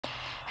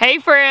Hey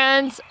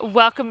friends,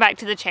 welcome back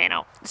to the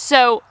channel.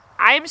 So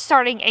I'm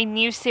starting a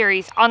new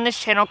series on this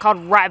channel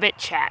called Rabbit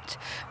Chat,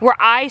 where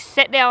I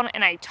sit down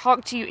and I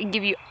talk to you and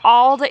give you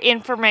all the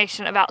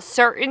information about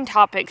certain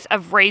topics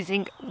of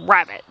raising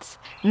rabbits.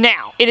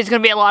 Now, it is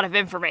going to be a lot of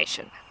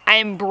information. I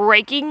am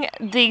breaking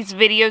these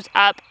videos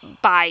up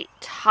by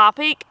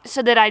topic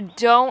so that I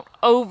don't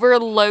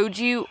overload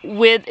you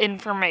with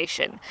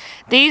information.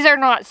 These are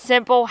not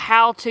simple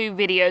how-to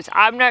videos.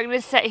 I'm not going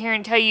to sit here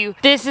and tell you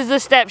this is the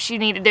steps you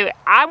need to do.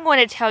 I'm going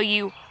to tell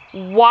you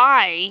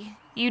why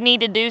you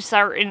need to do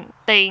certain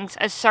things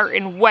a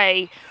certain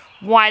way,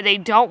 why they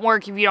don't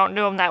work if you don't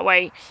do them that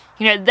way,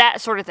 you know, that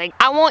sort of thing.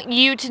 I want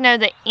you to know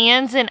the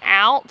ins and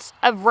outs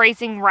of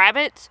raising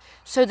rabbits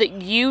so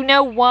that you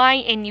know why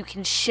and you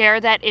can share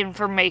that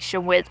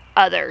information with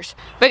others.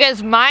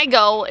 Because my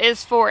goal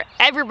is for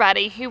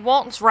everybody who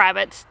wants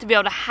rabbits to be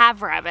able to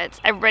have rabbits,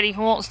 everybody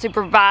who wants to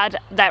provide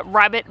that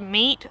rabbit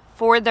meat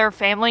for their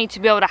family to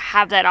be able to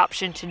have that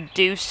option to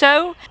do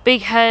so,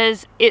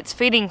 because it's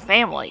feeding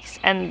families,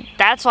 and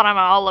that's what I'm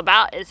all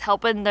about, is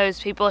helping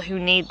those people who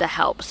need the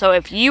help. So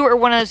if you are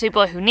one of those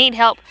people who need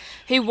help,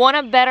 who want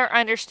to better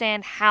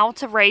understand how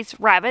to raise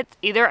rabbits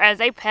either as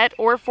a pet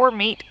or for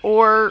meat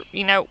or,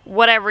 you know,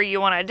 whatever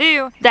you want to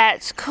do,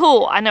 that's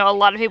cool. I know a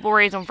lot of people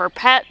raise them for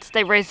pets,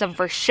 they raise them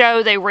for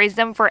show, they raise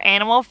them for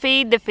animal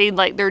feed, to feed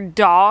like their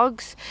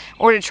dogs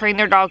or to train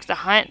their dogs to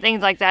hunt,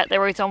 things like that. They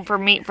raise them for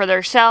meat for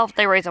themselves,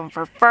 they raise them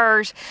for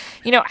furs,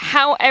 you know,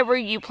 however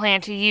you plan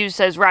to use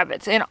those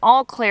rabbits. In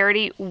all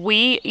clarity,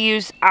 we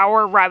use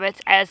our rabbits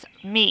as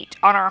meat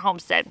on our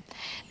homestead.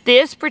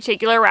 This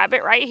particular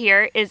rabbit right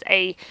here is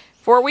a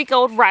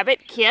 4-week-old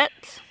rabbit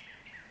kit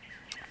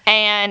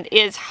and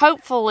is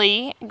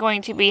hopefully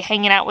going to be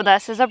hanging out with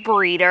us as a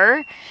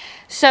breeder.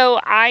 So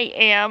I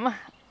am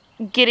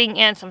getting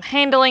in some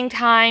handling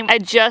time,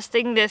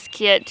 adjusting this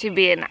kit to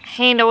being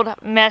handled,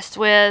 messed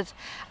with,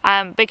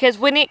 because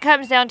when it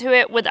comes down to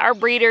it with our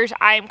breeders,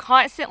 I am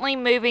constantly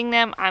moving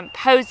them, I'm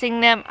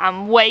posing them,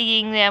 I'm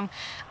weighing them,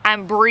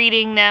 I'm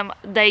breeding them.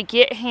 They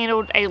get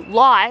handled a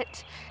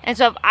lot, and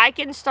so if I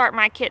can start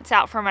my kits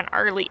out from an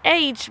early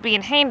age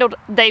being handled,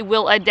 they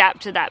will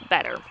adapt to that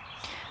better.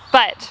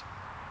 But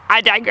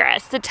I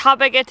digress. The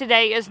topic of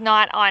today is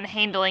not on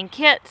handling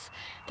kits.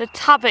 The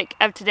topic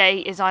of today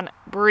is on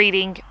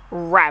breeding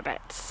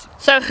rabbits.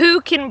 So who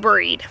can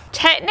breed?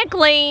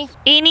 Technically,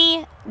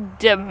 any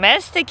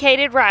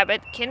domesticated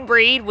rabbit can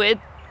breed with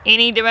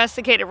any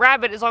domesticated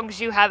rabbit as long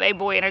as you have a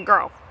boy and a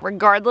girl,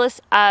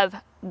 regardless of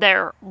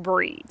their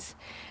breeds.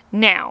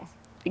 Now,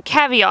 the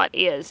caveat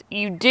is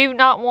you do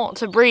not want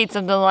to breed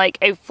something like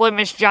a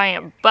Flemish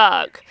giant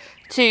buck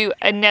to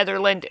a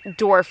Netherland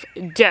dwarf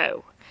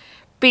doe,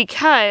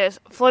 because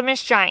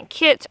Flemish giant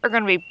kits are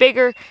going to be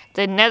bigger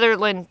than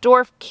Netherland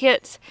dwarf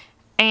kits,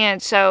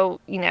 and so,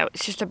 you know,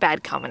 it's just a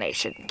bad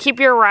combination. Keep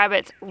your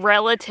rabbits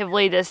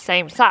relatively the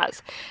same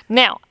size.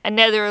 Now, a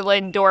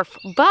Netherland dwarf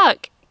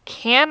buck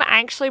can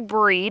actually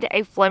breed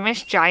a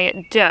Flemish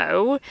giant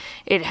doe.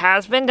 It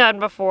has been done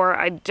before.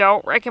 I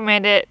don't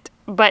recommend it,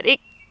 but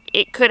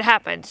it could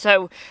happen.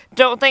 So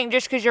don't think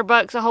just because your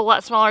buck's a whole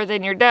lot smaller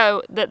than your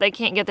doe that they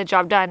can't get the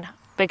job done,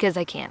 because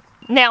they can.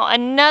 Now,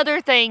 another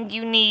thing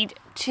you need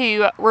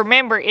to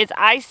remember is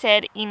I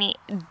said any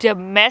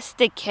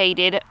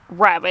domesticated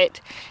rabbit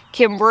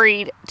can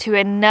breed to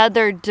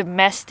another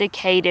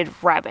domesticated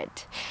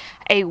rabbit.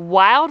 A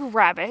wild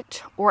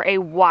rabbit or a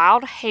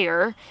wild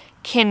hare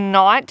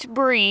cannot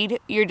breed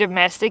your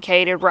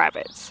domesticated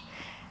rabbits.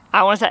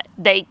 I want to say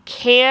they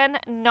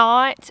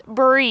cannot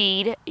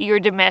breed your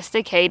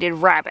domesticated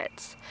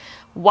rabbits.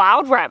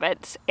 Wild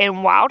rabbits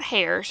and wild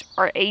hares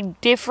are a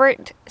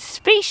different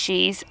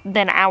species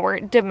than our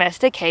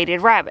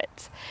domesticated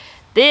rabbits.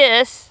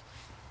 This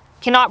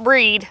cannot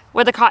breed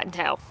with a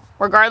cottontail.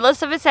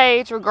 Regardless of its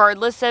age,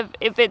 regardless of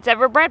if it's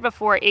ever bred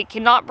before, it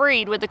cannot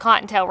breed with the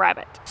cottontail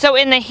rabbit. So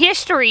in the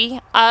history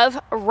of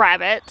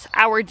rabbits,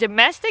 our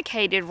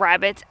domesticated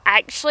rabbits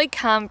actually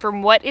come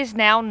from what is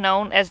now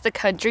known as the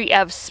country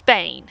of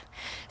Spain.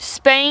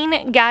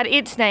 Spain got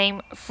its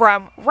name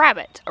from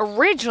rabbits.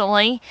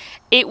 Originally,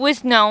 it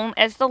was known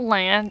as the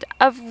land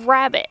of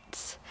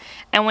rabbits.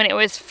 And when it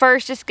was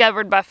first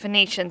discovered by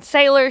Phoenician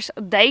sailors,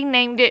 they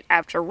named it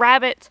after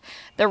rabbits.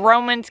 The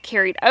Romans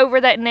carried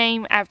over that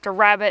name after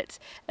rabbits.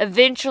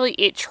 Eventually,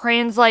 it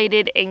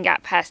translated and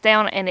got passed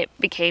down, and it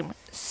became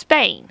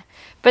Spain.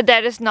 But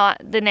that is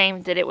not the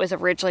name that it was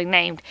originally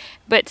named.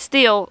 But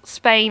still,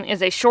 Spain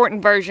is a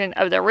shortened version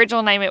of the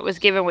original name it was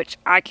given, which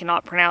I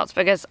cannot pronounce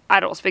because I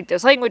don't speak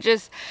those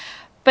languages.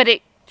 But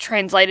it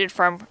translated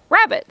from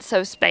rabbits,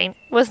 so Spain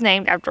was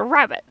named after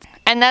rabbits.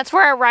 And that's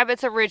where our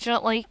rabbits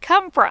originally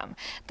come from.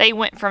 They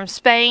went from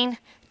Spain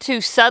to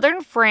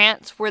southern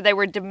France, where they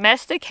were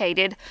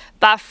domesticated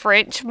by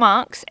French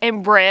monks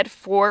and bred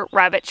for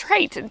rabbit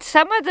traits. And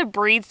some of the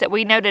breeds that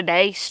we know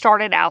today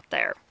started out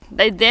there.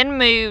 They then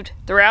moved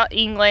throughout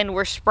England,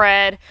 were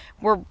spread,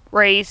 were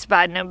raised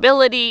by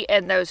nobility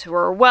and those who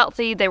were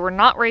wealthy. They were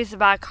not raised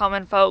by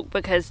common folk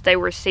because they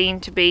were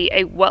seen to be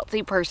a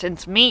wealthy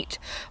person's meat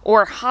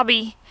or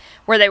hobby,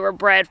 where they were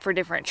bred for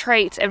different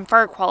traits and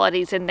fur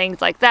qualities and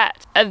things like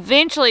that.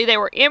 Eventually, they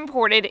were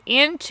imported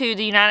into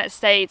the United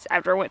States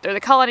after it went through the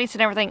colonies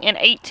and everything in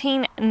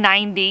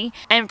 1890.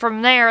 And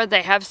from there,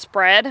 they have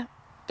spread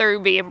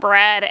through being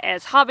bred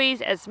as hobbies,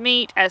 as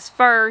meat, as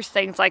furs,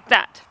 things like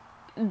that.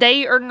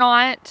 They are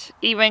not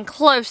even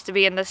close to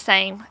being the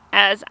same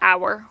as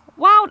our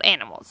wild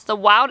animals. The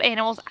wild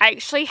animals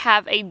actually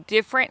have a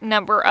different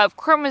number of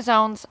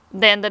chromosomes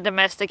than the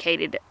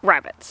domesticated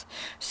rabbits.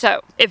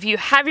 So if you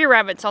have your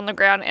rabbits on the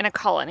ground in a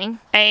colony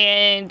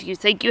and you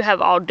think you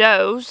have all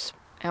does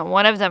and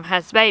one of them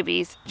has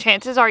babies,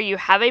 chances are you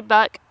have a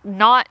buck,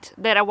 not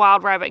that a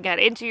wild rabbit got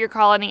into your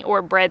colony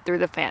or bred through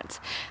the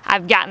fence.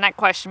 I've gotten that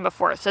question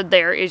before, so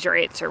there is your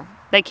answer.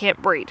 They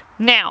can't breed.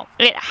 Now,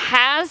 it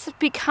has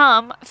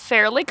become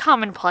fairly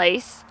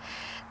commonplace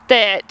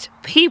that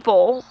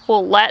people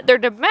will let their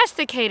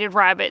domesticated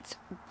rabbits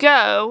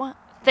go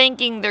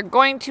thinking they're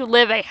going to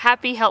live a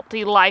happy,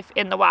 healthy life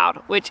in the wild,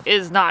 which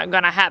is not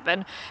going to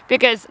happen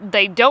because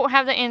they don't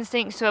have the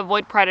instincts to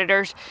avoid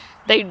predators.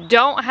 They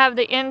don't have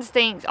the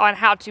instincts on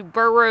how to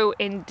burrow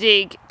and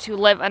dig to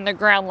live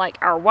underground like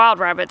our wild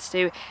rabbits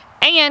do.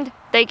 And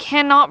they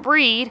cannot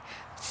breed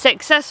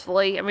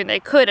successfully. I mean, they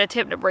could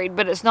attempt to breed,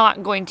 but it's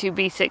not going to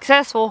be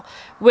successful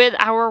with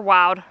our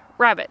wild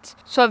rabbits.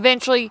 So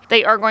eventually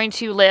they are going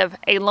to live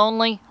a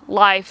lonely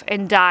life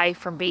and die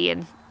from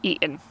being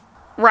eaten.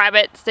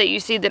 Rabbits that you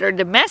see that are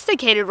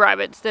domesticated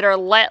rabbits that are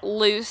let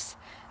loose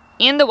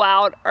in the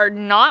wild are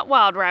not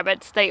wild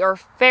rabbits, they are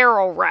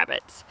feral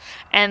rabbits,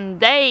 and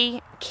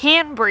they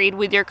can breed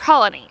with your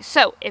colony.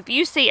 So if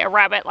you see a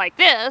rabbit like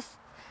this,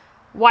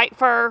 white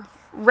fur,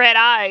 red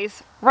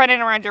eyes,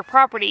 running around your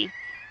property,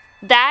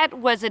 that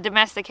was a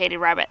domesticated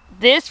rabbit.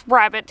 This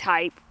rabbit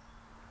type,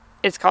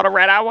 it's called a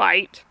red-eye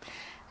white,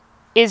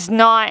 is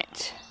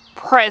not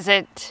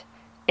present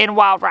in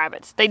wild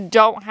rabbits. They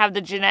don't have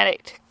the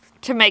genetic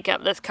to make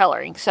up this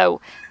coloring. So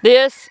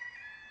this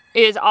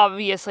is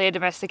obviously a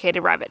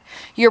domesticated rabbit.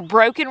 Your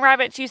broken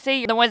rabbits you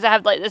see, the ones that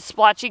have like this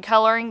splotchy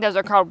coloring, those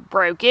are called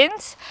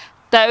brokens.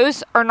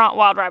 Those are not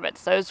wild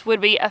rabbits. Those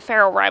would be a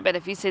feral rabbit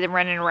if you see them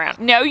running around.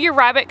 Know your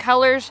rabbit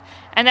colors,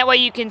 and that way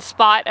you can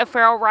spot a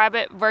feral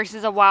rabbit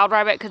versus a wild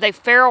rabbit, because a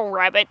feral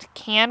rabbit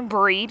can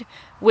breed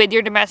with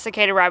your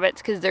domesticated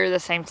rabbits because they're the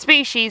same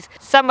species.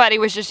 Somebody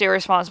was just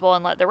irresponsible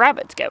and let the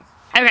rabbits go.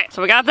 Okay,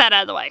 so we got that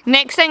out of the way.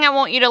 Next thing I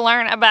want you to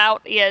learn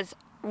about is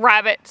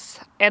rabbits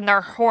and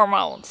their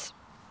hormones.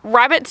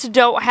 Rabbits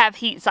don't have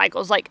heat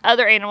cycles like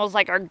other animals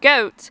like our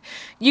goats.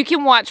 You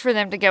can watch for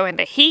them to go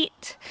into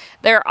heat.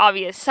 There are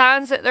obvious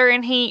signs that they're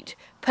in heat.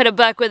 Put a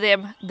buck with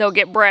them, they'll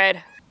get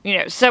bred. You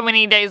know, so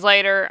many days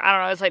later, I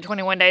don't know, it's like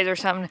 21 days or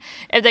something.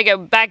 If they go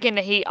back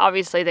into heat,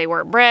 obviously they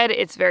weren't bred.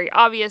 It's very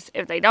obvious.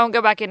 If they don't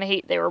go back into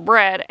heat, they were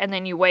bred, and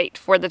then you wait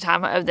for the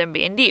time of them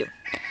being due.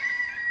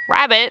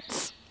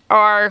 Rabbits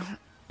are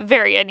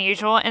very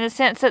unusual in the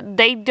sense that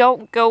they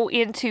don't go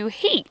into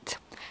heat.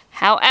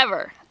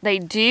 However, they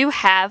do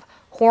have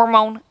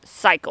hormone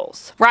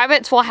cycles.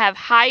 Rabbits will have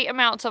high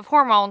amounts of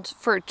hormones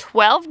for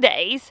 12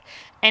 days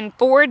and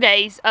 4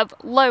 days of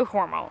low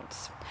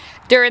hormones.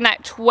 During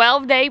that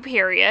 12-day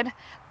period,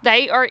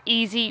 they are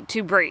easy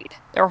to breed.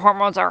 Their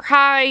hormones are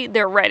high,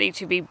 they're ready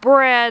to be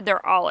bred,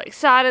 they're all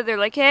excited, they're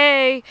like,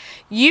 hey.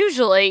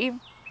 Usually,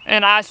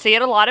 and I see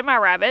it a lot in my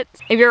rabbits,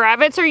 if your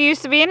rabbits are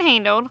used to being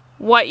handled,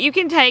 what you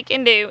can take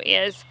and do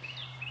is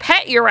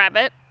pet your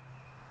rabbit,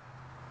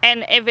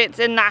 and if it's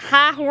in the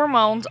high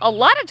hormones, a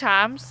lot of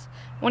times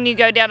when you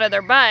go down to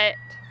their butt,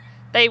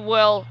 they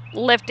will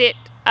lift it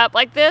up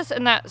like this,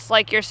 and that's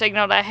like your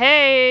signal to,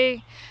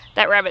 hey,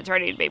 that rabbit's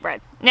ready to be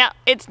bred. Now,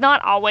 it's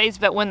not always,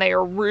 but when they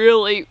are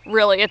really,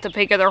 really at the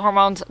peak of their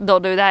hormones, they'll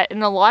do that.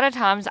 And a lot of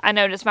times, I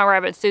notice my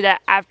rabbits do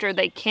that after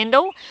they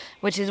kindle,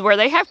 which is where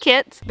they have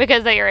kits,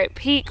 because they are at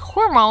peak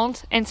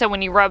hormones. And so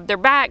when you rub their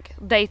back,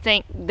 they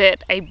think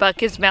that a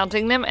buck is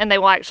mounting them, and they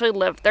will actually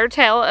lift their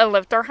tail and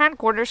lift their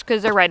hindquarters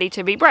because they're ready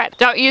to be bred.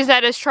 Don't use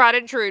that as tried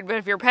and true, but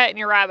if you're petting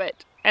your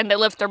rabbit and they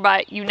lift their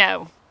butt, you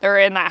know they're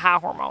in that high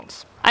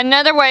hormones.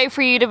 Another way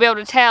for you to be able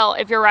to tell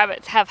if your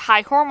rabbits have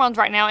high hormones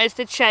right now is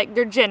to check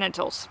their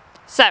genitals.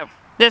 So,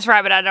 this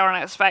rabbit I don't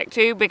expect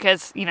to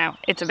because, you know,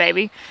 it's a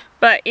baby.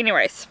 But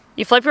anyways,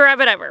 you flip your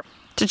rabbit over.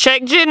 To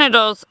check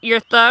genitals, your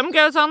thumb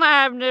goes on the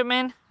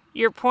abdomen,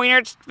 your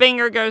pointer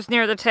finger goes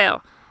near the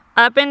tail.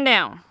 Up and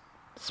down.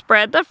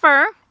 Spread the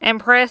fur and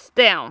press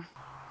down.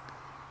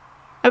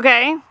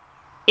 Okay?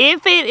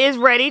 If it is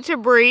ready to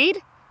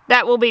breed,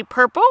 that will be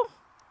purple.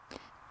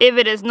 If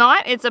it is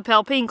not, it's a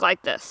pale pink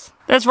like this.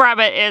 This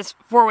rabbit is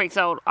 4 weeks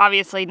old,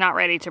 obviously not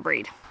ready to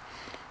breed.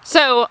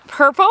 So,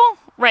 purple,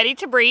 ready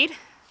to breed.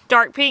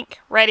 Dark pink,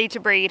 ready to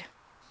breed.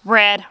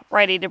 Red,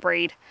 ready to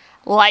breed.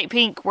 Light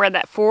pink, we're in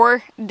that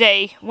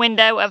 4-day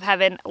window of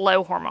having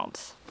low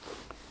hormones.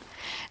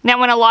 Now,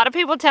 when a lot of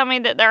people tell me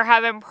that they're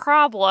having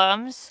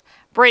problems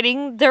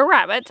breeding their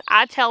rabbits,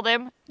 I tell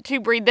them to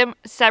breed them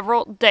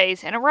several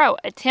days in a row.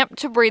 Attempt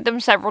to breed them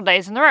several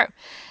days in a row.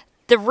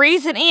 The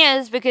reason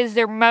is because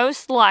they're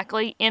most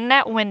likely in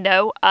that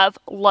window of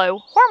low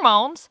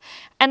hormones,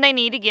 and they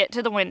need to get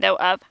to the window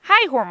of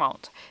high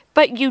hormones.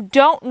 But you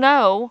don't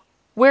know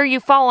where you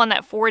fall on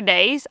that 4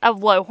 days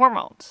of low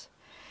hormones.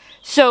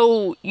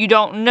 So you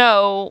don't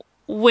know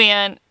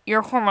when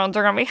your hormones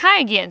are going to be high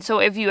again. So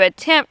if you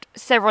attempt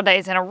several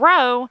days in a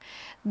row,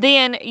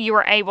 then you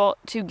are able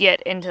to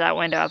get into that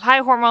window of high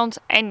hormones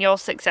and you'll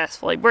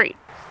successfully breed.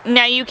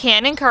 Now you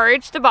can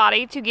encourage the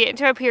body to get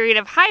into a period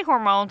of high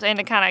hormones and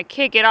to kind of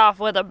kick it off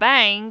with a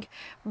bang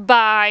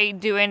by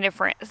doing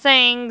different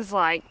things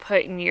like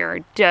putting your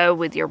doe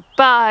with your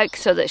buck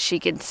so that she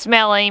can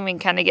smell him and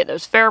kind of get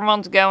those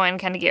pheromones going,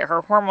 kind of get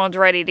her hormones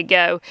ready to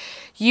go.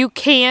 You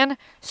can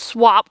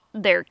swap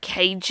their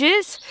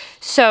cages,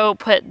 so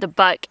put the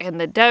buck in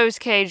the doe's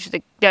cage,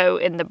 the doe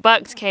in the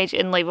buck's cage,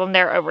 and leave them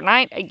there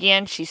overnight.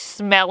 Again, she's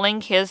smelling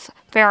his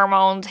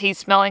pheromones, he's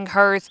smelling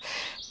hers.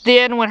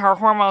 Then when her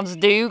hormones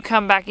do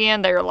come back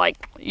in, they're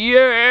like,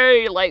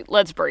 yay, like,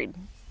 let's breed.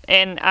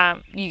 And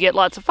you get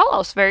lots of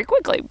follows very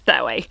quickly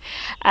that way.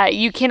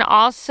 You can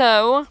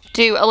also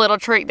do a little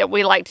trick that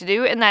we like to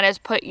do, and that is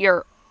put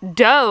your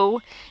doe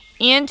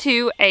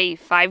into a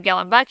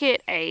 5-gallon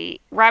bucket, a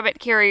rabbit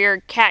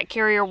carrier, cat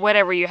carrier,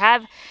 whatever you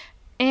have,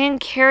 and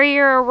carry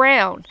her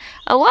around.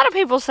 A lot of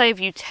people say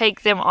if you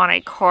take them on a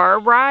car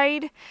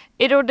ride,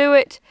 it'll do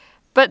it.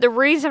 But the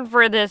reason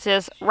for this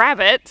is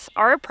rabbits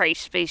are a prey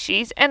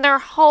species, and their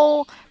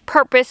whole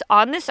purpose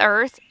on this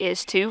earth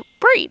is to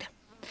breed.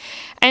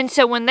 And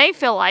so when they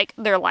feel like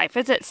their life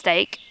is at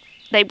stake,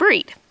 they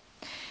breed.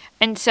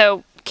 And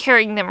so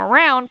carrying them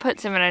around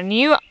puts them in a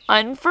new,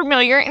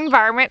 unfamiliar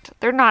environment.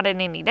 They're not in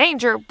any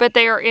danger, but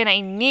they are in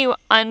a new,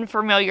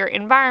 unfamiliar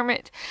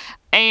environment.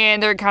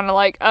 And they're kind of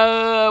like,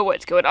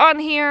 what's going on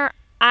here?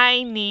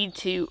 I need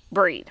to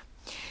breed.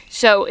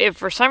 So if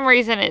for some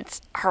reason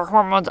her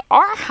hormones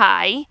are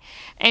high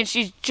and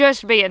she's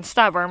just being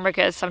stubborn,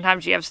 because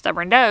sometimes you have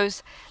stubborn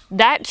does,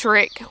 that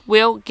trick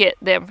will get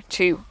them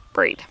to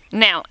breed.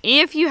 Now,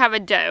 if you have a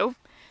doe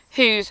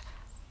who's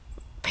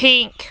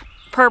pink,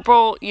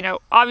 purple,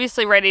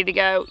 obviously ready to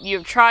go,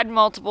 you've tried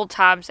multiple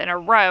times in a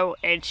row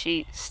and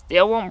she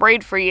still won't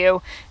breed for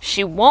you,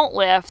 she won't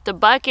lift, the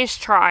buck is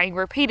trying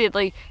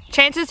repeatedly,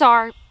 chances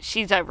are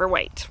she's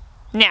overweight.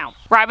 Now,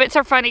 rabbits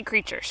are funny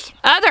creatures.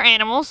 Other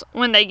animals,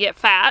 when they get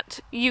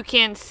fat, you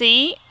can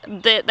see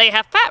that they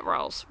have fat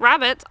rolls.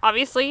 Rabbits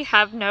obviously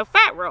have no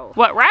fat roll.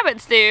 What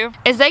rabbits do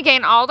is they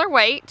gain all their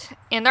weight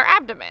in their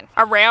abdomen,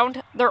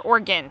 around their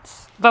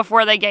organs,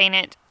 before they gain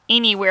it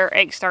anywhere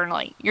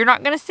externally. You're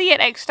not going to see it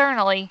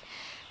externally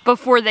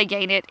before they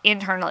gain it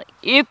internally.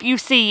 If you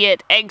see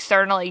it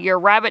externally, your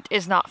rabbit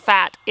is not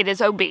fat, it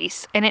is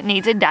obese, and it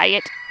needs a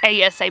diet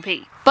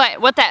ASAP. But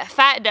what that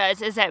fat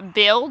does is that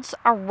builds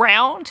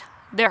around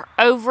their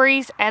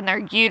ovaries and their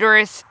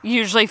uterus,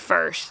 usually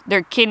first.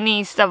 Their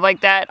kidneys, stuff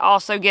like that,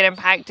 also get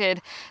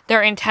impacted.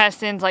 Their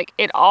intestines, like,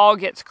 it all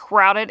gets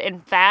crowded in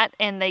fat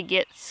and they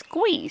get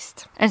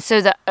squeezed. And so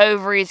the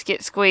ovaries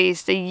get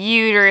squeezed, the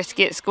uterus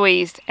gets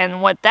squeezed,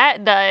 and what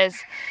that does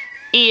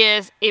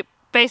is it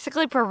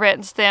basically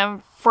prevents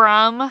them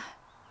from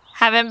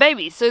having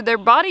babies. So their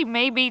body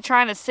may be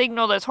trying to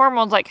signal those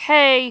hormones like,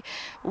 hey,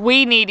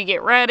 we need to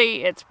get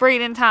ready, it's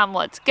breeding time,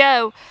 let's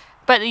go.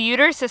 But the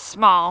uterus is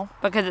small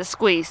because it's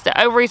squeezed.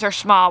 The ovaries are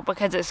small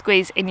because it's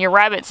squeezed. And your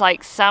rabbit's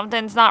like,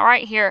 something's not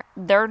right here.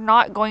 They're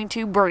not going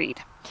to breed.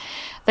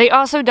 They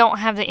also don't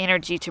have the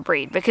energy to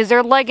breed because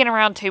they're lugging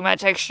around too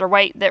much extra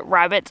weight that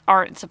rabbits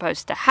aren't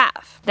supposed to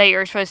have. They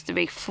are supposed to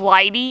be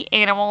flighty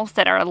animals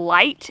that are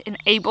light and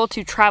able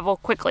to travel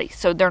quickly.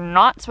 So they're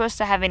not supposed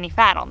to have any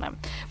fat on them.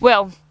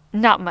 Well,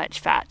 not much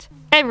fat.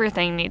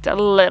 Everything needs a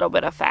little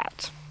bit of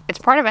fat. It's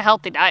part of a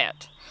healthy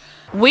diet.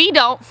 We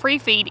don't free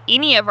feed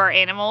any of our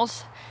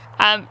animals,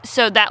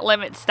 so that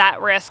limits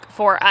that risk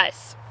for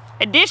us.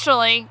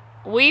 Additionally,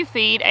 we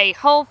feed a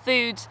whole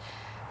foods,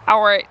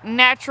 our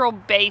natural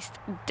based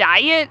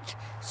diet,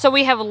 so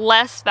we have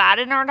less fat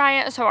in our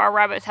diet, so our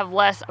rabbits have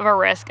less of a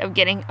risk of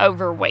getting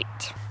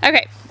overweight.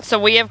 Okay, so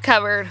we have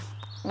covered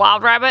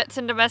wild rabbits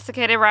and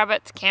domesticated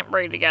rabbits can't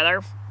breed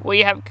together. We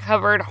have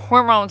covered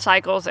hormone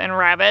cycles in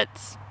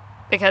rabbits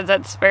because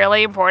that's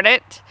fairly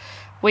important.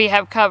 We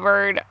have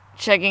covered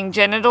checking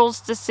genitals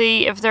to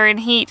see if they're in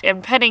heat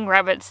and petting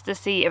rabbits to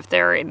see if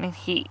they're in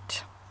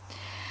heat.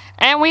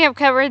 And we have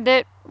covered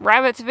that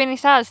rabbits of any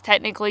size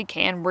technically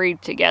can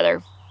breed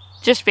together.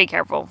 Just be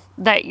careful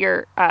that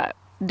your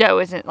doe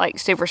isn't like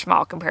super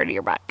small compared to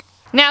your buck.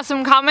 Now,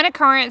 some common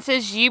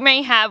occurrences you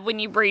may have when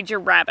you breed your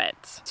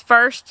rabbits.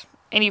 First,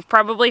 and you've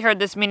probably heard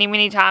this many,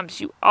 many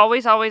times, you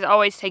always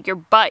take your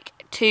buck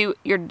to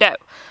your doe.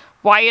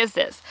 Why is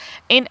this?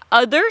 In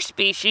other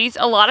species,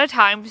 a lot of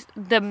times,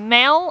 the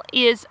male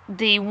is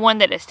the one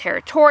that is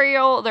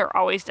territorial. They're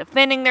always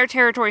defending their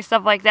territory,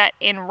 stuff like that.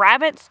 In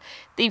rabbits,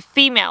 the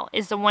female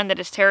is the one that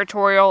is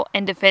territorial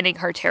and defending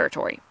her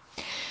territory.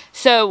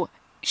 So,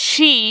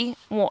 she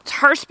wants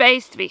her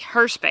space to be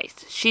her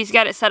space. She's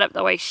got it set up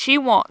the way she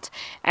wants.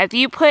 If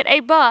you put a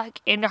buck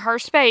into her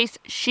space,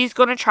 she's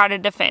going to try to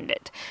defend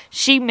it.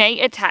 She may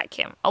attack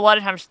him. A lot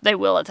of times they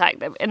will attack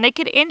them. And they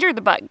could injure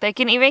the buck. They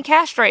can even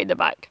castrate the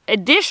buck.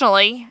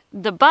 Additionally,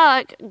 the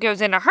buck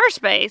goes into her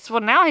space.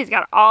 Well, now he's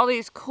got all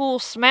these cool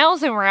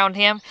smells around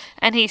him.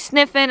 And he's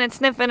sniffing and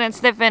sniffing and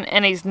sniffing.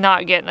 And he's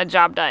not getting the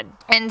job done.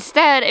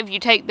 Instead, if you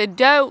take the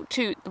doe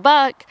to the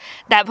buck,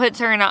 that puts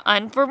her in an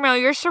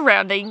unfamiliar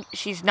surrounding.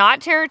 She's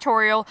not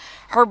territorial.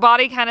 Her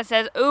body kind of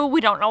says, ooh,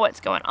 we don't know what's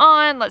going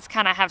on. Let's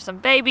kind of have some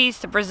babies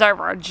to preserve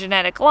our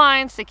genetic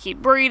lines to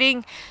keep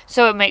breeding.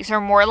 So it makes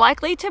her more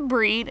likely to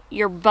breed.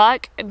 Your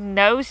buck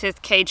knows his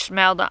cage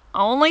smell. The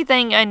only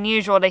thing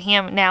unusual to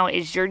him now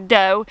is your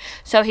doe.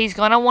 So he's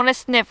going to want to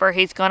sniff her.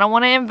 He's going to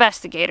want to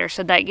investigate her.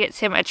 So that gets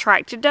him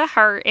attracted to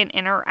her and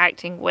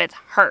interacting with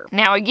her.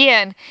 Now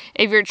again,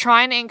 if you're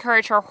trying to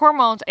encourage her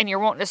hormones and you're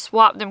wanting to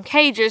swap them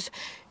cages,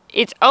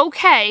 it's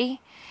okay.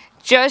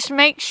 Just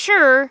make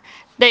sure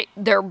that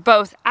they're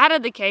both out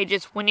of the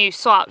cages when you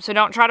swap. So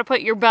don't try to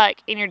put your buck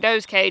in your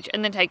doe's cage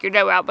and then take your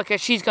doe out,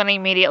 because she's going to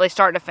immediately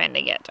start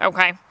defending it,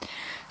 okay?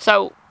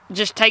 So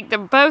just take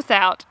them both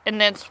out and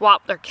then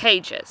swap their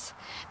cages.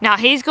 Now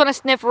he's going to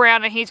sniff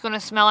around and he's going to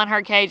smell in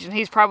her cage, and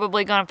he's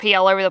probably going to pee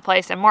all over the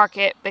place and mark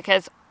it,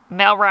 because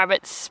male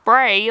rabbits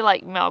spray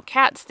like male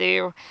cats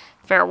do,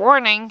 fair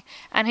warning,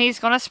 and he's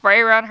going to spray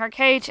around her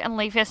cage and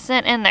leave his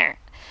scent in there.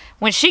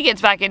 When she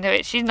gets back into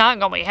it, she's not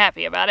going to be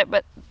happy about it,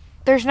 but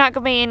there's not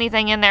going to be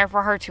anything in there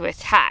for her to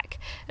attack,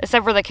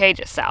 except for the cage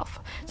itself.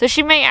 So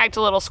she may act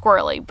a little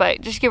squirrely,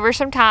 but just give her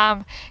some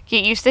time,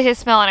 get used to his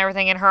smell and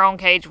everything in her own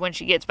cage when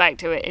she gets back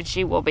to it, and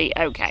she will be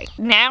okay.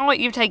 Now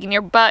you've taken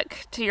your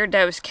buck to your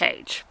doe's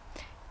cage.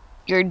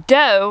 Your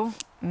doe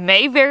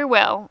may very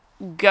well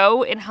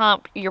go and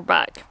hump your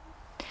buck.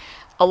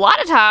 A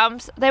lot of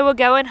times, they will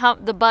go and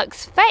hump the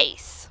buck's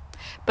face,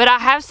 but I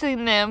have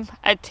seen them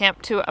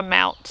attempt to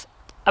mount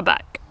a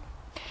buck.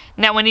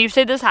 Now, when you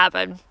see this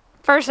happen,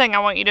 first thing I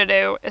want you to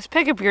do is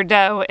pick up your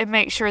doe and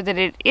make sure that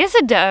it is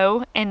a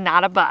doe and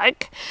not a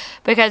buck,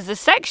 because the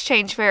sex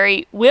change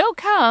fairy will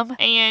come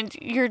and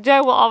your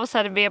doe will all of a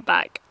sudden be a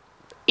buck.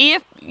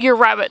 If your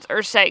rabbits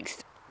are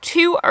sexed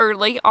too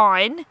early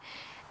on,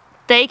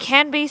 they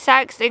can be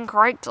sexed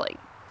incorrectly.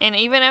 And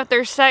even if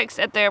they're sexed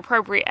at the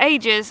appropriate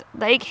ages,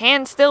 they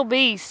can still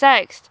be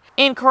sexed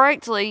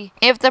incorrectly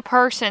if the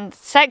person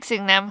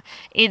sexing them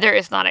either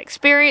is not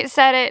experienced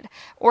at it,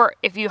 or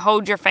if you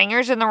hold your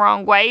fingers in the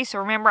wrong way. So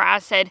remember I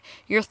said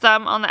your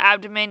thumb on the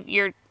abdomen,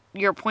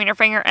 your pointer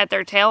finger at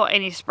their tail,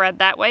 and you spread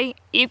that way.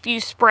 If you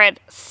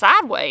spread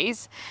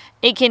sideways,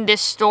 it can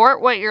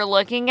distort what you're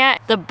looking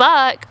at. The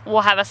buck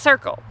will have a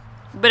circle,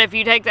 but if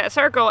you take that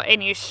circle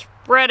and you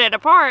spread it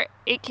apart,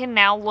 it can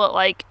now look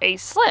like a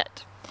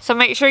slit. So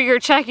make sure you're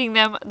checking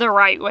them the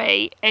right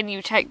way, and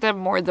you check them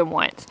more than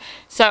once.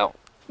 So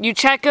you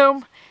check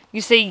them,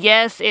 you see,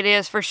 yes, it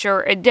is for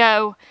sure a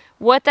doe.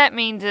 What that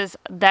means is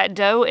that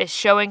doe is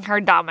showing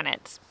her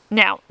dominance.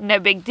 Now, no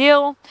big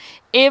deal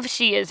if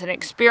she is an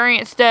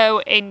experienced doe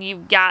and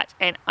you've got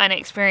an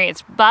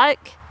unexperienced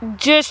buck.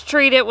 Just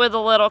treat it with a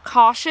little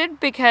caution,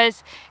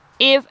 because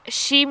if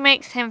she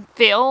makes him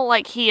feel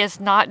like he is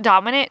not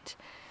dominant,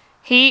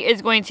 he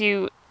is going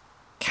to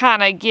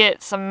kind of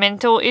get some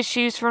mental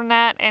issues from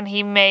that, and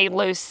he may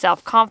lose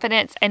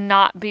self-confidence and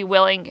not be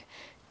willing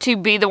to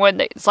be the one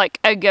that's like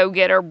a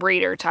go-getter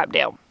breeder type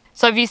deal.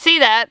 So if you see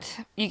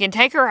that, you can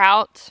take her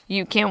out,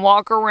 you can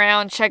walk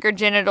around, check her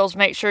genitals,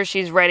 make sure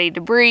she's ready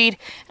to breed,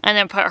 and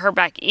then put her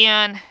back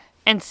in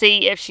and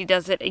see if she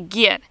does it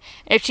again.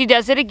 If she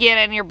does it again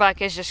and your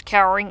buck is just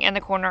cowering in the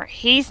corner,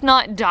 he's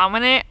not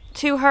dominant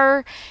to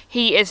her,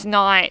 he is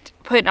not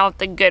putting off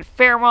the good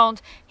pheromones,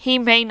 he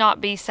may not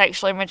be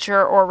sexually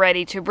mature or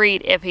ready to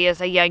breed if he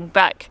is a young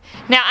buck.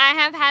 Now, I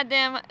have had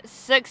them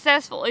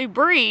successfully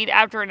breed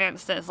after an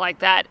instance like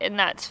that, and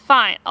that's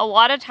fine. A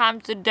lot of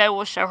times the doe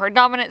will show her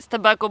dominance, the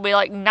buck will be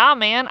like, nah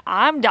man,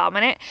 I'm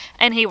dominant,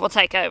 and he will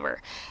take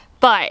over.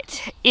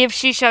 But if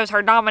she shows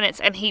her dominance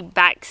and he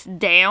backs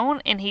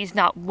down and he's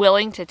not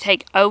willing to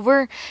take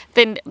over,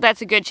 then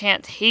that's a good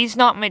chance he's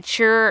not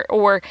mature,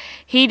 or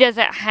he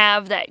doesn't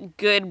have that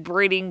good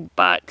breeding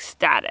buck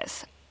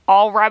status.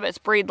 All rabbits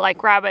breed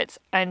like rabbits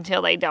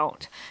until they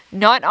don't.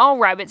 Not all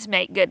rabbits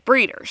make good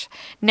breeders.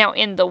 Now,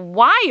 in the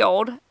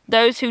wild,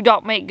 those who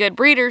don't make good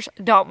breeders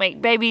don't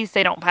make babies.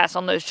 They don't pass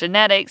on those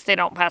genetics. They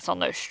don't pass on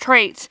those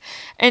traits.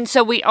 And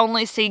so we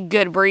only see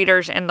good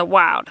breeders in the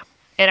wild.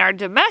 In our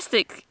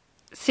domestic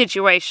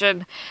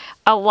situation,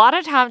 a lot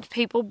of times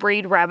people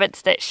breed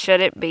rabbits that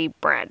shouldn't be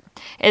bred.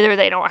 Either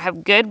they don't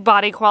have good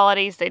body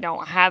qualities, they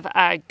don't have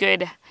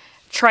good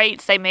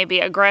traits, they may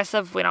be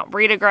aggressive, we don't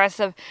breed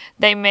aggressive,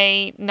 they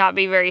may not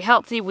be very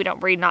healthy, we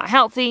don't breed not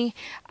healthy,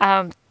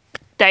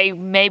 they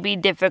may be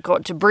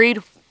difficult to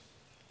breed.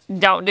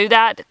 Don't do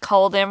that.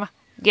 Cull them,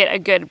 get a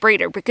good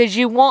breeder, because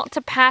you want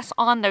to pass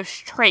on those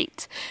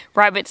traits.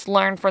 Rabbits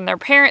learn from their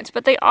parents,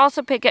 but they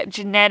also pick up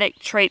genetic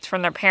traits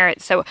from their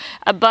parents. So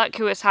a buck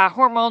who is high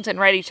hormones and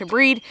ready to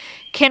breed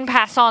can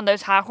pass on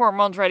those high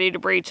hormones ready to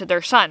breed to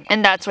their son,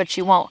 and that's what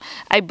you want.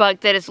 A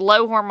buck that is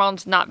low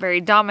hormones, not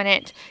very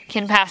dominant,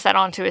 can pass that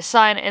on to his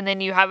son, and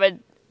then you have a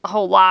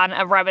whole line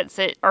of rabbits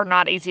that are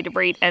not easy to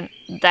breed, and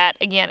that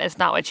again is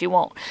not what you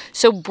want.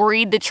 So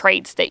breed the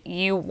traits that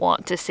you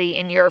want to see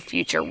in your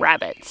future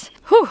rabbits.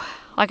 Whew,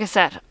 like I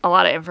said, a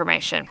lot of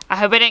information. I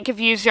hope I didn't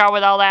confuse y'all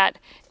with all that.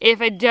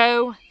 If a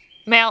doe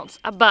mounts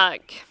a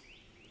buck,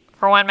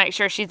 for one, make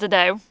sure she's a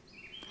doe.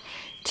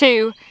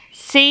 Two,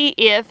 see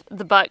if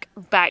the buck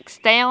backs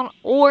down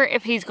or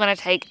if he's going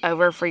to take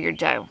over for your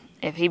doe.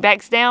 If he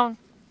backs down,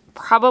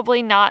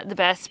 probably not the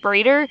best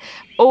breeder,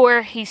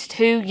 or he's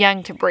too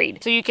young to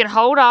breed. So you can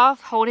hold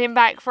off, hold him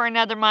back for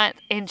another month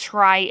and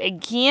try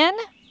again.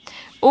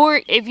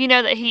 Or if you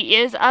know that he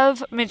is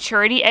of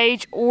maturity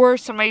age, or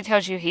somebody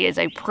tells you he is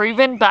a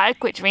proven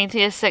buck, which means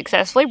he has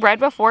successfully bred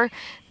before.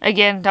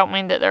 Again, don't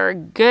mean that they're a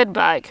good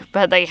buck,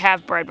 but they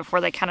have bred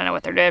before. They kind of know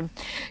what they're doing.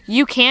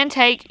 You can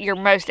take your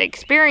most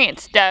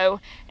experienced doe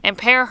and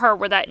pair her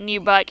with that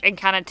new buck and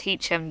kind of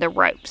teach him the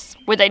ropes.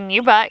 With a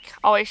new buck,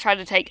 always try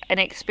to take an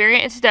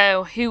experienced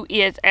doe who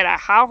is at a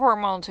high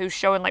hormones, who's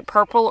showing like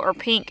purple or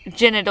pink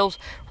genitals,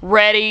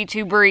 ready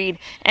to breed,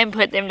 and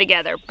put them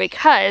together,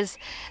 because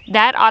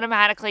that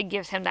automatically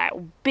gives him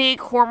that big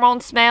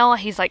hormone smell.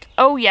 He's like,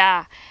 oh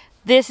yeah,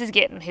 this is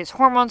getting his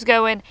hormones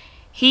going.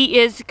 He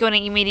is going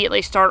to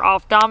immediately start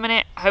off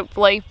dominant,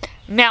 hopefully,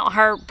 mount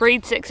her,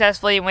 breed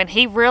successfully, and when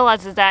he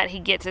realizes that, he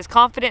gets his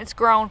confidence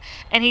grown,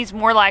 and he's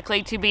more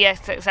likely to be a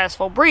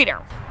successful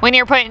breeder. When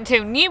you're putting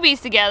two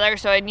newbies together,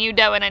 so a new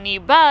doe and a new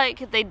buck,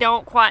 they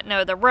don't quite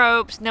know the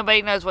ropes,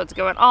 nobody knows what's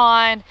going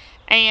on,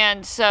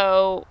 and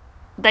so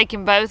they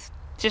can both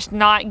just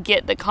not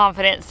get the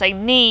confidence they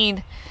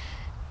need.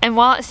 And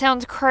while it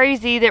sounds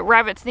crazy that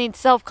rabbits need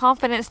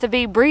self-confidence to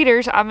be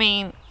breeders, I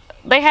mean,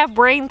 they have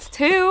brains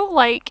too.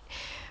 Like,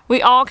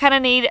 we all kind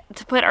of need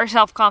to put our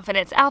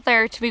self-confidence out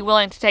there to be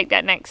willing to take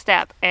that next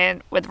step.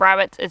 And with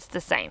rabbits, it's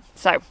the same.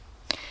 So,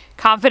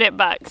 confident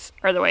bucks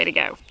are the way to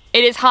go.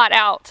 It is hot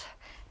out.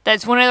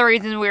 That's one of the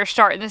reasons we're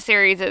starting the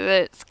series.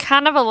 It's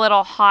kind of a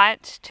little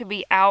hot to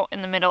be out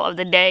in the middle of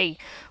the day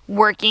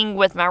working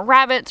with my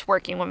rabbits,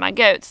 working with my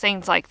goats,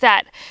 things like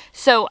that.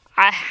 So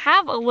I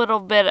have a little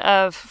bit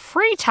of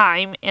free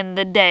time in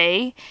the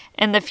day,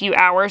 in the few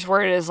hours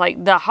where it is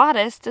like the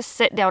hottest, to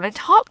sit down and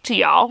talk to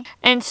y'all.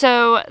 And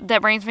so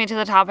that brings me to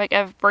the topic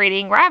of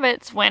breeding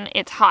rabbits when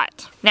it's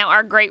hot. Now,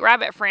 our great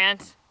rabbit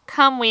friends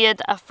come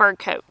with a fur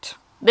coat.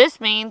 This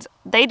means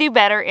they do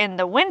better in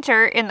the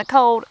winter, in the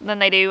cold, than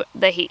they do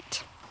the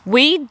heat.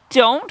 We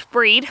don't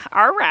breed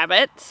our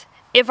rabbits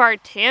if our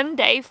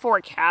 10-day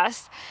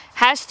forecast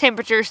has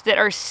temperatures that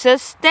are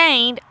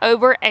sustained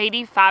over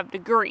 85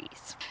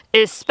 degrees,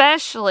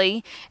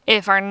 especially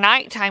if our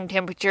nighttime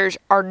temperatures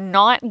are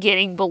not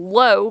getting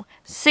below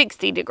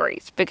 60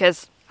 degrees,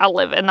 because I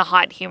live in the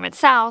hot, humid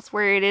South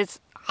where it is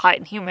hot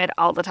and humid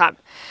all the time.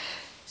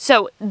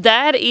 So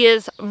that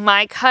is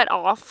my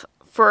cutoff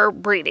for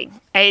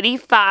breeding.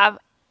 85,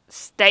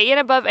 staying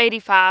above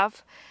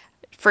 85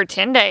 for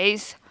 10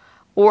 days,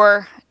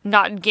 or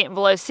not getting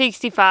below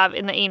 65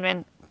 in the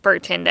evening for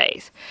 10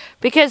 days.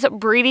 Because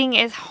breeding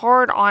is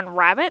hard on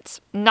rabbits,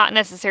 not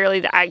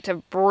necessarily the act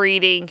of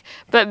breeding,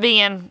 but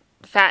being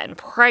fat and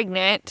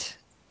pregnant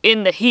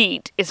in the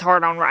heat is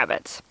hard on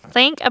rabbits.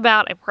 Think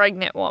about a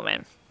pregnant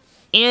woman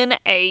in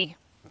a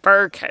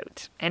fur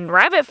coat. And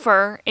rabbit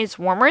fur is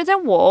warmer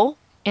than wool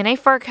in a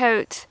fur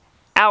coat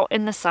out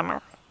in the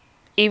summer.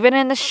 Even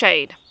in the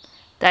shade.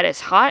 That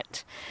is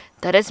hot,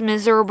 that is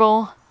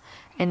miserable,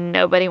 and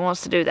nobody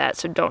wants to do that,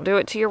 so don't do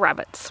it to your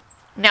rabbits.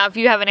 Now, if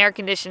you have an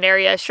air-conditioned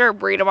area, sure,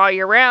 breed them all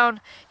year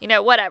round, you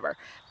know, whatever.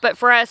 But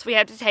for us, we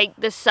have to take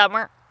the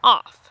summer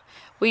off.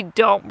 We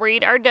don't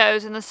breed our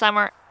does in the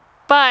summer,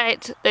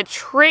 but the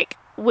trick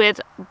with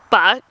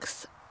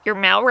bucks, your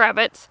male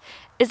rabbits,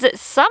 is that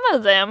some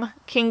of them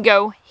can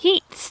go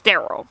heat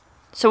sterile.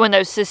 So when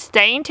those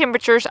sustained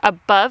temperatures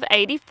above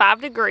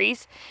 85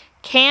 degrees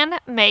can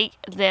make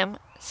them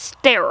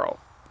sterile.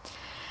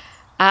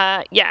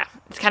 Yeah,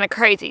 it's kind of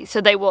crazy.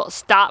 So they will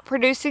stop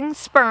producing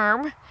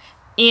sperm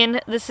in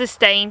the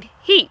sustained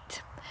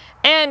heat.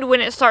 And when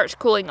it starts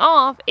cooling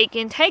off, it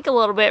can take a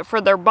little bit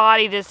for their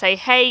body to say,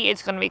 hey,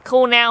 it's going to be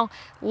cool now,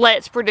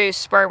 let's produce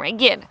sperm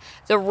again.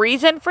 The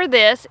reason for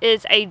this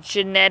is a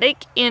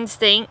genetic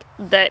instinct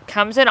that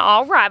comes in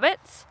all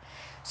rabbits,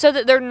 so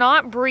that they're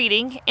not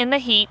breeding in the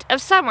heat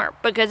of summer,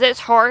 because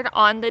it's hard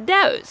on the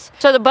does.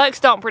 So the bucks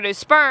don't produce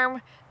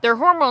sperm, their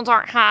hormones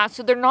aren't high,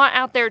 so they're not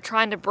out there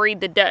trying to breed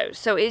the does.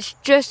 So it's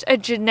just a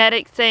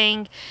genetic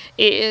thing.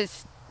 It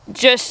is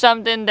just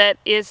something that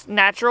is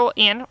natural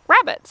in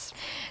rabbits.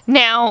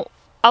 Now,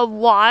 a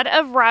lot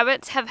of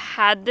rabbits have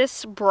had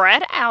this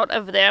bred out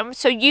of them,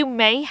 so you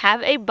may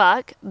have a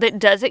buck that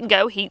doesn't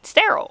go heat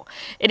sterile.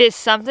 It is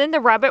something the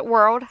rabbit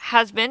world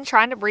has been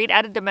trying to breed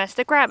out of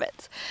domestic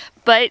rabbits.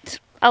 But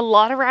a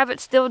lot of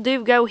rabbits still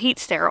do go heat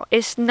sterile.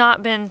 It's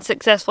not been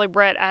successfully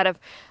bred out of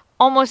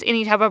almost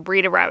any type of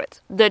breed of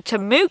rabbits. The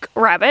Tamuk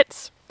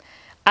rabbits,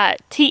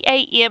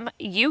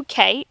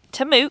 T-A-M-U-K,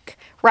 Tamuk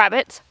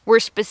rabbits, were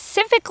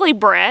specifically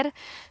bred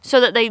so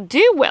that they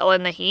do well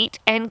in the heat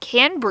and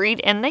can breed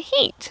in the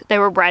heat. They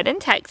were bred in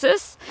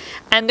Texas,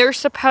 and they're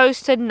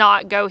supposed to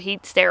not go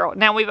heat sterile.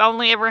 Now, we've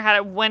only ever had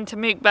one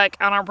Tamuk buck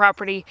on our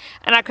property,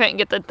 and I couldn't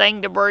get the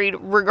thing to breed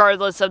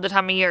regardless of the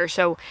time of year,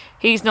 so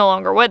he's no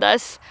longer with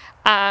us.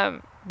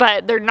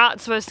 But they're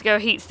not supposed to go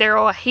heat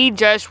sterile. He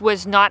just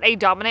was not a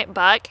dominant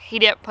buck. He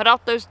didn't put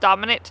off those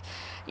dominant,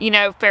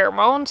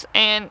 pheromones,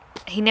 and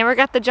he never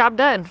got the job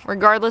done,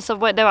 regardless of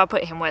what doe I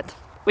put him with.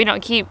 We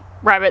don't keep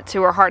rabbits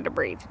who are hard to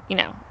breed,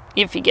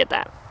 if you get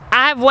that.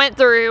 I've went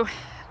through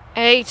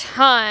a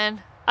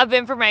ton of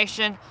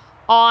information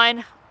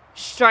on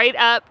straight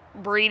up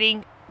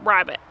breeding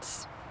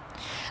rabbits.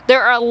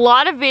 There are a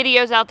lot of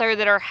videos out there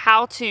that are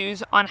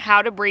how-tos on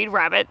how to breed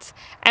rabbits,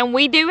 and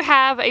we do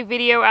have a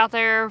video out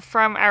there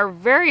from our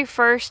very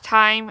first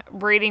time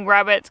breeding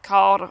rabbits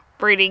called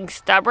Breeding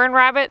Stubborn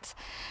Rabbits,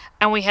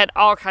 and we had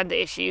all kinds of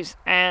issues,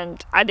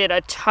 and I did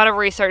a ton of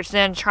research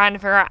then trying to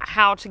figure out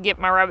how to get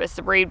my rabbits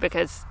to breed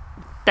because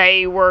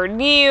they were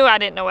new. I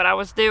didn't know what I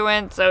was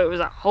doing, so it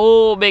was a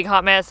whole big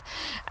hot mess,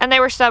 and they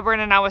were stubborn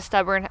and I was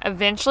stubborn.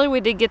 Eventually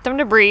we did get them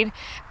to breed,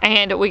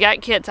 and we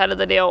got kits out of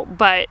the deal,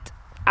 but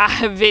I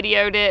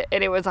videoed it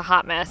and it was a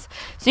hot mess.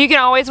 So you can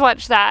always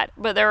watch that,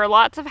 but there are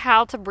lots of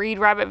how to breed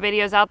rabbit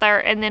videos out there,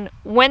 and then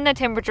when the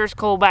temperatures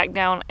cool back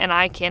down and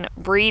I can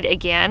breed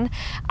again,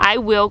 I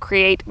will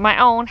create my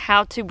own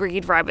how to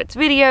breed rabbits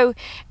video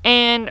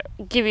and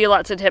give you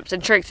lots of tips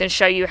and tricks and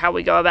show you how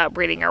we go about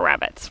breeding our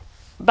rabbits.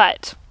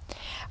 But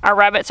our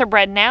rabbits are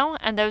bred now,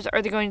 and those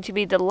are going to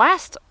be the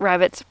last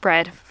rabbits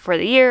bred for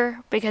the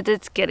year because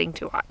it's getting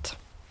too hot.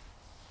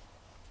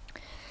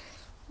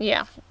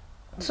 Yeah,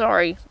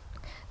 sorry.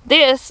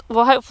 This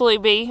will hopefully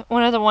be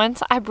one of the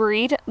ones I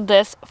breed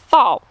this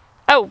fall.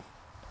 Oh,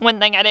 one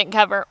thing I didn't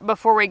cover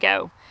before we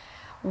go.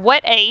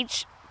 What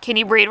age can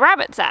you breed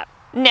rabbits at?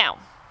 Now,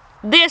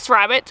 this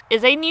rabbit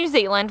is a New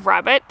Zealand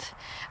rabbit,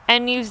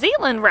 and New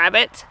Zealand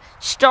rabbits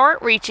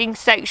start reaching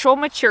sexual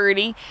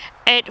maturity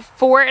at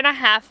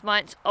 4.5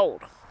 months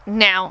old.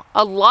 Now,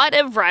 a lot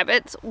of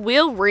rabbits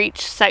will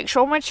reach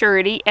sexual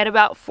maturity at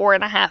about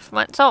 4.5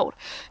 months old.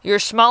 Your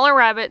smaller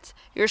rabbits,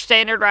 your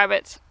standard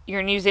rabbits,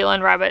 your New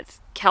Zealand rabbits,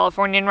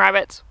 Californian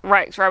rabbits,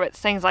 Rex rabbits,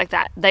 things like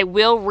that. They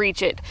will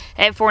reach it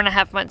at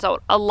 4.5 months old.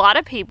 A lot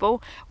of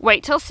people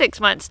wait till 6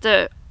 months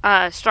to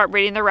start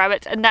breeding their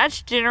rabbits, and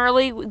that's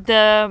generally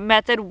the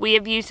method we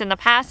have used in the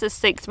past is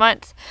 6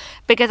 months,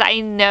 because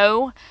I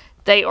know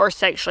they are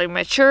sexually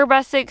mature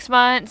by 6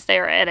 months, they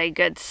are at a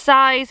good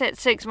size at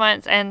 6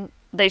 months, and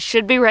they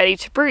should be ready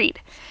to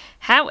breed.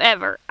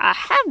 However, I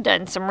have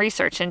done some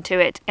research into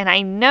it, and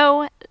I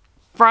know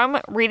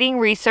from reading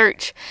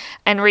research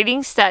and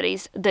reading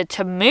studies, the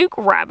Tamuk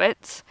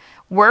rabbits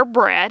were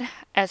bred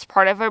as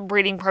part of a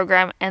breeding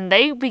program, and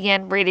they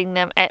began breeding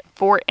them at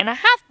 4.5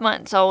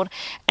 months old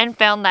and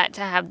found that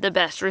to have the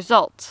best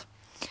results.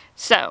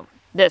 So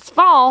this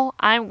fall,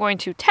 I'm going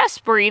to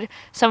test breed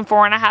some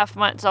 4.5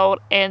 months old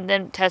and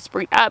then test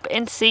breed up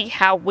and see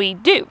how we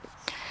do.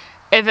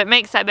 If it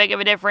makes that big of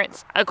a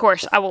difference, of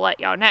course, I will let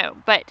y'all know.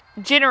 But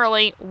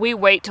generally, we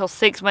wait till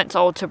 6 months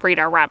old to breed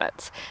our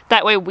rabbits.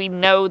 That way we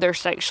know they're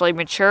sexually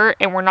mature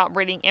and we're not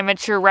breeding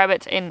immature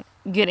rabbits and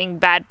getting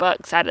bad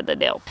bucks out of the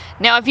deal.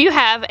 Now, if you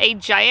have a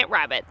giant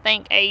rabbit,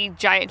 think a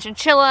giant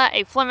chinchilla,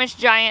 a Flemish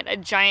giant, a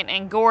giant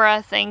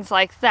Angora, things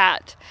like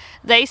that,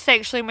 they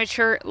sexually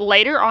mature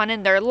later on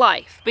in their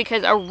life,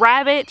 because a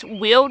rabbit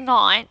will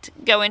not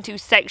go into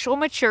sexual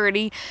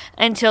maturity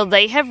until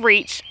they have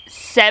reached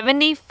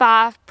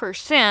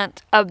 75%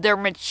 of their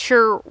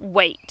mature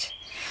weight.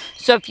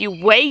 So if you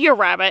weigh your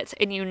rabbits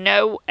and you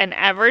know an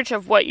average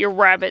of what your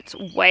rabbits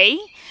weigh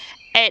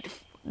at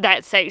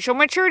that sexual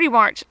maturity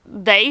mark,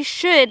 they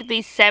should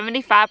be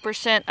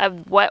 75%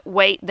 of what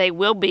weight they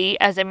will be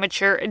as a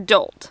mature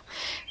adult.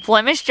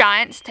 Flemish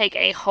giants take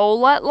a whole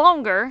lot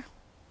longer.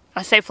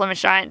 I say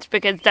Flemish giants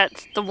because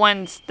that's the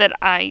ones that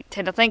I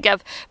tend to think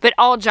of, but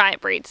all giant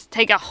breeds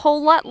take a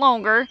whole lot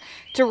longer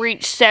to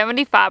reach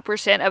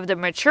 75% of the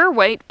mature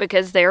weight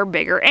because they're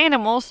bigger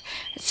animals,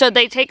 so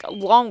they take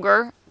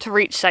longer to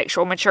reach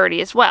sexual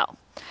maturity as well.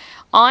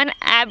 On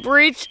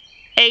average,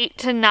 8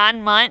 to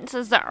 9 months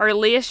is the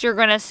earliest you're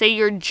going to see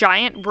your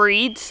giant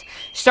breeds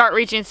start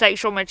reaching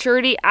sexual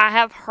maturity. I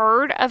have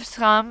heard of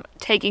some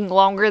taking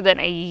longer than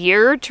a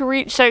year to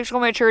reach sexual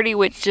maturity,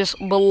 which just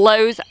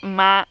blows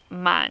my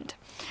mind.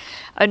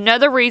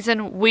 Another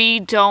reason we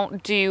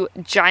don't do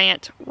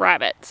giant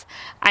rabbits.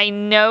 I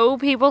know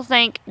people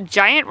think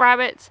giant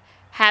rabbits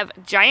have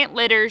giant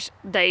litters,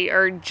 they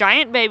are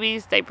giant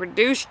babies, they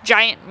produce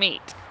giant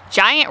meat.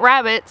 Giant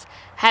rabbits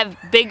have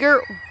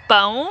bigger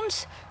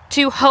bones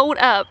to hold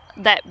up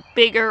that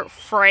bigger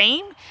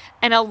frame,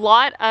 and a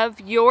lot of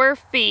your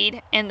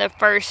feed in the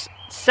first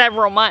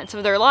several months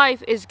of their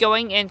life is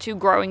going into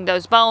growing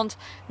those bones,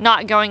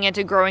 not going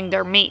into growing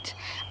their meat.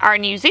 Our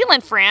New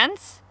Zealand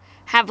friends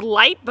have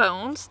light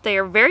bones. They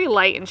are very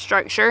light in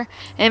structure,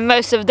 and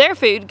most of their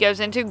food goes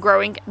into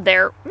growing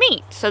their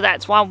meat. So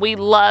that's why we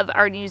love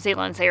our New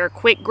Zealands. They are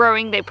quick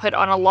growing, they put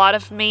on a lot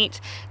of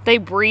meat, they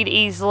breed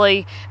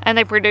easily, and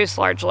they produce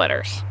large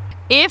litters.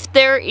 If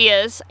there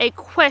is a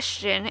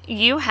question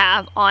you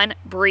have on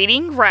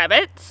breeding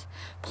rabbits,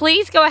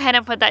 please go ahead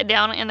and put that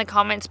down in the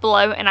comments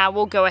below, and I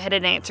will go ahead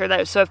and answer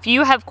those. So if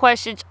you have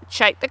questions,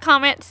 check the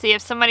comments, see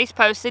if somebody's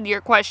posted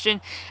your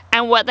question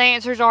and what the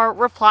answers are.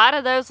 Reply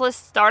to those. Let's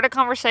start a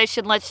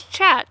conversation. Let's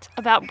chat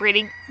about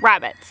breeding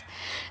rabbits.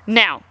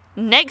 Now,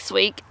 next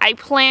week, I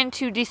plan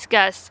to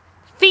discuss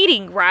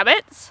feeding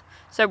rabbits.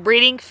 So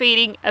breeding,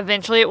 feeding,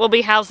 eventually it will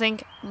be housing,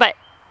 but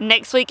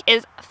next week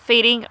is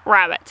feeding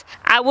rabbits.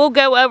 I will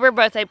go over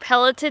both a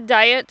pelleted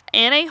diet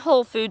and a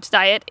whole foods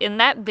diet in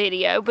that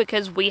video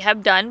because we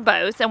have done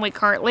both and we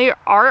currently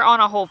are on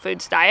a whole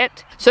foods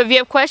diet. So if you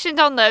have questions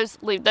on those,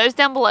 leave those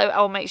down below.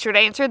 I will make sure to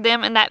answer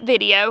them in that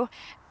video.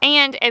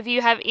 And if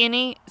you have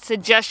any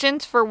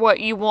suggestions for what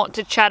you want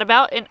to chat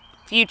about in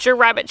future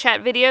rabbit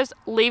chat videos,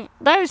 leave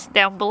those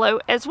down below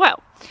as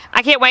well.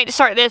 I can't wait to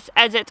start this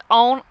as its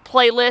own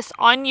playlist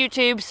on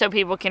YouTube so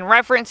people can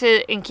reference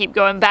it and keep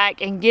going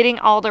back and getting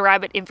all the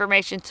rabbit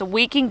information so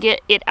we can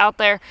get it out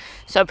there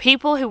so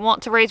people who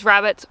want to raise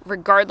rabbits,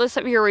 regardless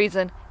of your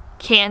reason,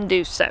 can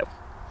do so.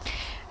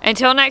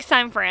 Until next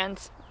time,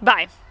 friends,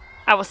 bye.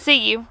 I will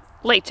see you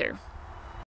later.